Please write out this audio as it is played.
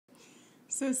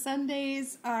So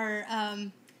Sundays are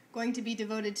going to be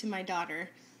devoted to my daughter,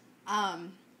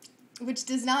 which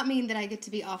does not mean that I get to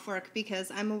be off work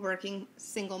because I'm a working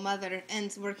single mother,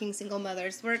 and working single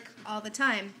mothers work all the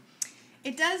time.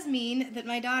 It does mean that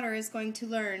my daughter is going to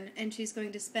learn, and she's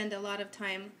going to spend a lot of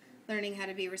time learning how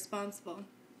to be responsible.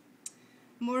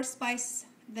 More spice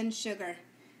than sugar.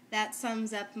 That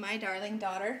sums up my darling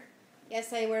daughter.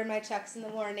 Yes, I wear my Chucks in the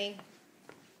morning.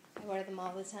 I wear them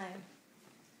all the time.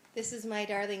 This is my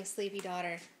darling sleepy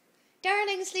daughter.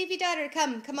 Darling sleepy daughter,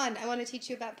 come on. I want to teach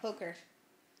you about poker.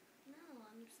 No,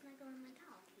 I'm snuggling my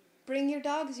dog. Bring your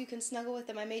dogs, you can snuggle with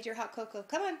them. I made your hot cocoa.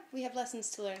 Come on, we have lessons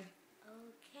to learn.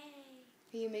 Okay.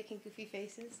 Are you making goofy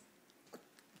faces?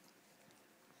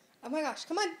 Oh my gosh,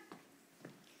 come on.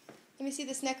 Let me see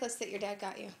this necklace that your dad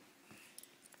got you.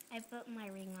 I put my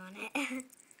ring on it.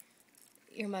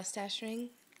 Your mustache ring?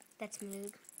 That's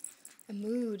mood. A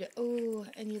mood. Oh,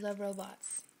 and you love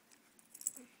robots.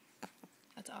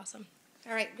 That's awesome.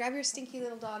 All right, grab your stinky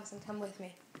little dogs and come with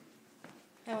me.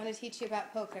 I want to teach you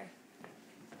about poker.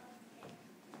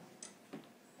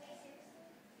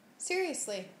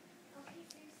 Seriously. Okay,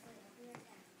 seriously.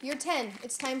 You're 10.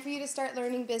 It's time for you to start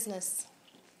learning business.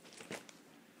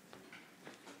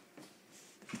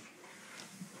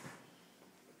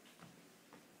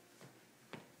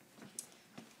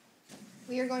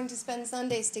 We are going to spend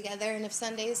Sundays together, and if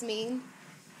Sundays mean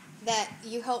that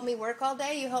you help me work all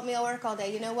day, you help me work all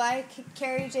day. You know why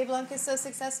Carrie J. Blanc is so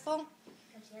successful?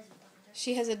 Because she has a daughter.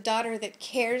 She has a daughter that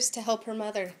cares to help her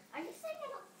mother. Are you saying I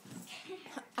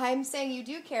don't care? I'm saying you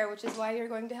do care, which is why you're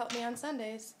going to help me on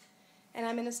Sundays. And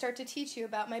I'm going to start to teach you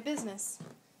about my business,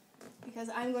 because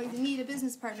I'm going to need a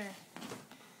business partner.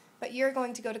 But you're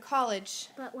going to go to college.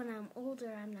 But when I'm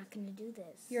older, I'm not going to do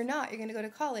this. You're not. You're going to go to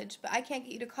college. But I can't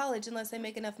get you to college unless I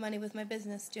make enough money with my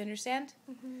business. Do you understand?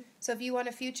 Mm-hmm. So if you want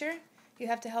a future, you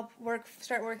have to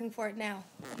start working for it now.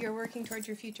 You're working towards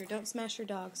your future. Don't smash your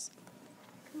dogs.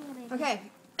 Come on, baby.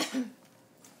 Okay.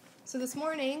 So this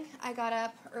morning, I got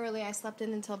up early. I slept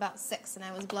in until about 6, and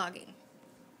I was blogging.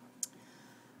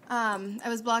 I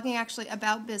was blogging actually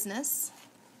about business.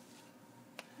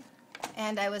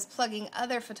 And I was plugging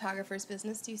other photographers'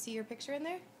 business. Do you see your picture in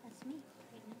there? That's me.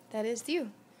 That is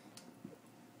you.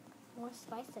 More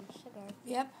spice than sugar.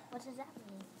 Yep. What does that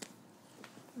mean?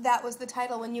 That was the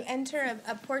title. When you enter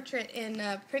a portrait in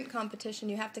a print competition,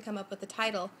 you have to come up with a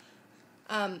title.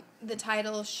 The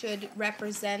title should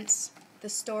represent the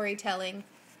storytelling.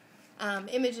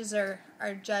 Images are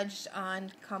judged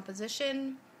on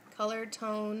composition, color,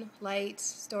 tone, light,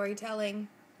 storytelling.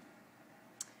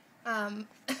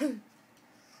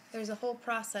 There's a whole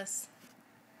process.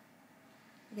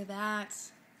 Look at that.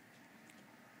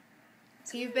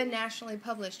 So you've been nationally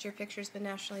published. Your picture's been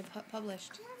nationally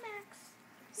published. Come on, Max.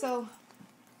 So,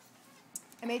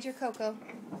 I made your cocoa.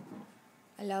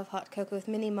 I love hot cocoa with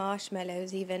mini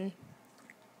marshmallows even.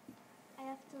 I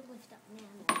have to lift up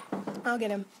Nana. I'll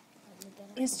get him. Let me get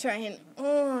him. He's trying.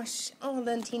 Oh,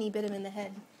 then Teeny bit him in the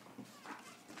head.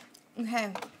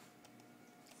 Okay.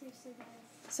 Seriously, guys.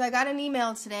 So I got an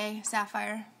email today,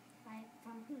 Sapphire.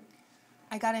 From who?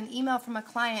 I got an email from a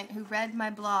client who read my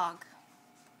blog.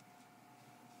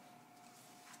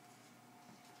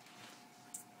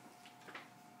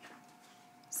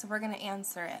 So we're going to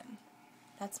answer it.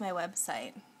 That's my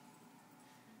website.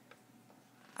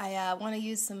 I want to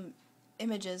use some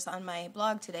images on my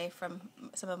blog today from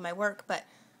some of my work, but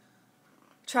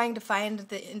trying to find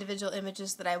the individual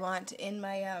images that I want in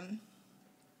my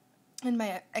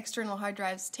external hard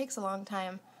drives takes a long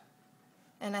time,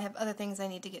 and I have other things I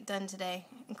need to get done today,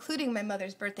 including my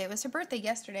mother's birthday. It was her birthday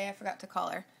yesterday. I forgot to call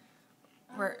her.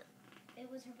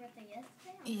 It was her birthday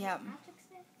yesterday? Yep. St. Patrick's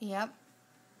Day? Yep.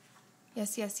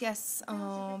 Yes.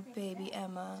 Oh, baby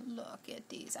Emma, look at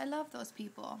these. I love those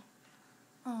people.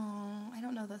 Oh, I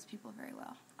don't know those people very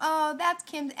well. Oh, that's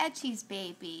Kim's Etchie's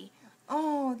baby.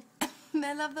 Oh,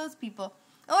 I love those people.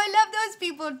 Oh, I love those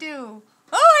people too.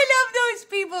 Oh, I love those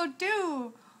people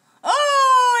too.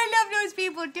 Oh, I love those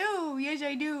people too. Yes,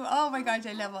 I do. Oh my gosh,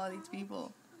 I love all these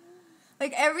people.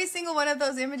 Like every single one of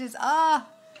those images. Ah,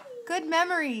 good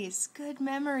memories. Good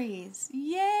memories.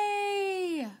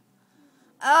 Yay.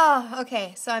 Oh,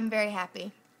 okay. So I'm very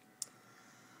happy.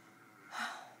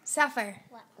 Sapphire.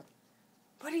 What?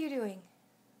 What are you doing?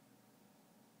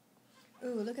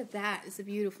 Ooh, look at that. It's a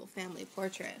beautiful family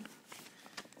portrait.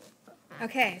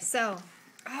 Okay, so,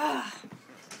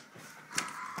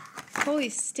 holy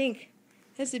stink.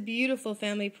 That's a beautiful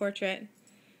family portrait.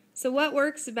 So what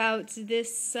works about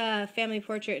this family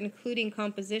portrait, including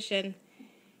composition,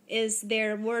 is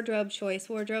their wardrobe choice.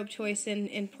 Wardrobe choice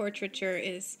in portraiture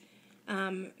is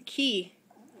key.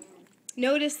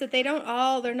 notice that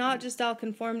they're not just all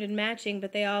conformed and matching,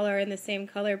 but they all are in the same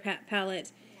color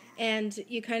palette. And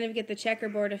you kind of get the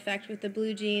checkerboard effect with the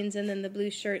blue jeans and then the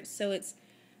blue shirts, so it's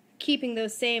keeping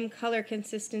those same color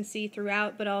consistency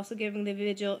throughout, but also giving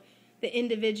the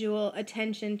individual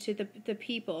attention to the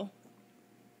people.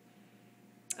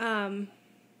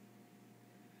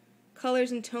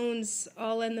 Colors and tones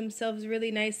all lend themselves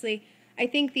really nicely. I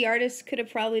think the artist could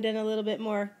have probably done a little bit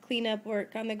more cleanup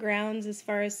work on the grounds as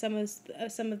far as some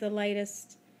of the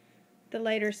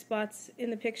lighter spots in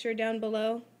the picture down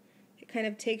below. It kind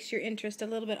of takes your interest a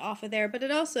little bit off of there, but it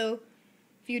also,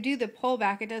 if you do the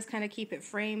pullback, it does kind of keep it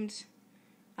framed.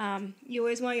 You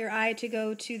always want your eye to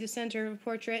go to the center of a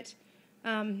portrait,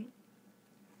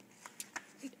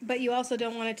 but you also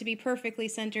don't want it to be perfectly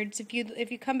centered. So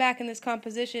if you come back in this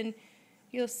composition,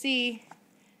 you'll see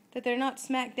that they're not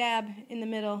smack dab in the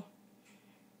middle.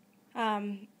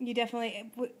 So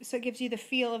it gives you the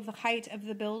feel of the height of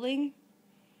the building,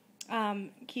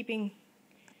 keeping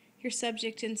your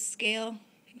subject in scale,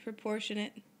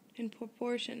 proportionate, in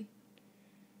proportion.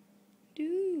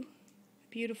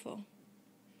 Beautiful.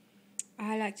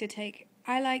 I like to take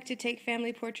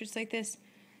family portraits like this.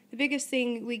 The biggest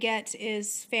thing we get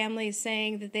is families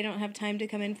saying that they don't have time to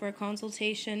come in for a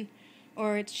consultation,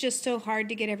 or it's just so hard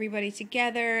to get everybody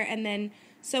together, and then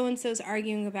so-and-so's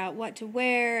arguing about what to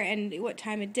wear and what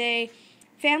time of day.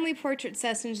 Family portrait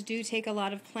sessions do take a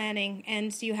lot of planning,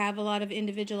 and you have a lot of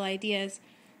individual ideas.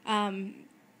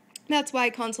 That's why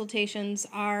consultations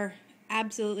are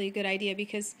absolutely a good idea,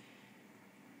 because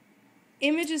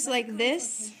images like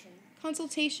this,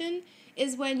 consultation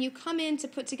is when you come in to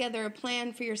put together a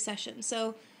plan for your session.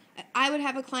 So I would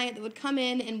have a client that would come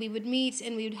in and we would meet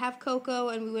and we would have cocoa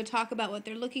and we would talk about what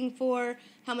they're looking for,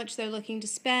 how much they're looking to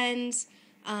spend,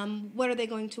 what are they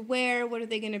going to wear, what are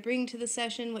they going to bring to the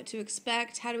session, what to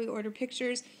expect, how do we order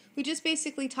pictures. We just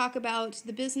basically talk about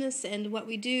the business and what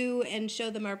we do and show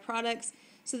them our products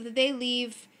so that they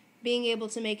leave being able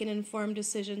to make an informed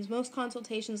decision. Most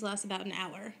consultations last about an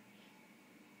hour.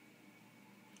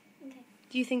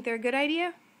 Do you think they're a good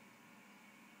idea?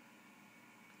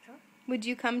 Sure. Would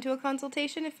you come to a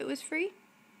consultation if it was free?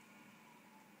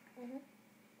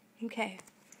 Mm-hmm. Okay.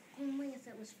 Only if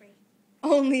it was free.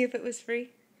 Only if it was free?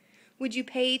 Would you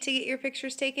pay to get your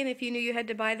pictures taken if you knew you had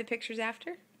to buy the pictures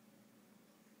after?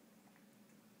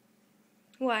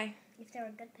 Why? If they were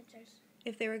good pictures.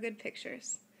 If they were good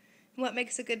pictures. What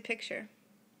makes a good picture?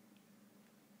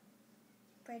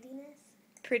 Prettiness.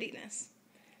 Prettiness.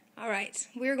 All right,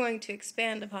 we're going to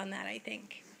expand upon that, I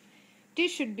think.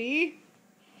 This should be,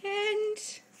 and,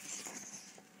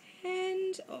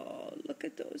 oh, look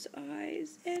at those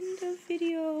eyes. End of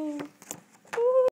video. Ooh.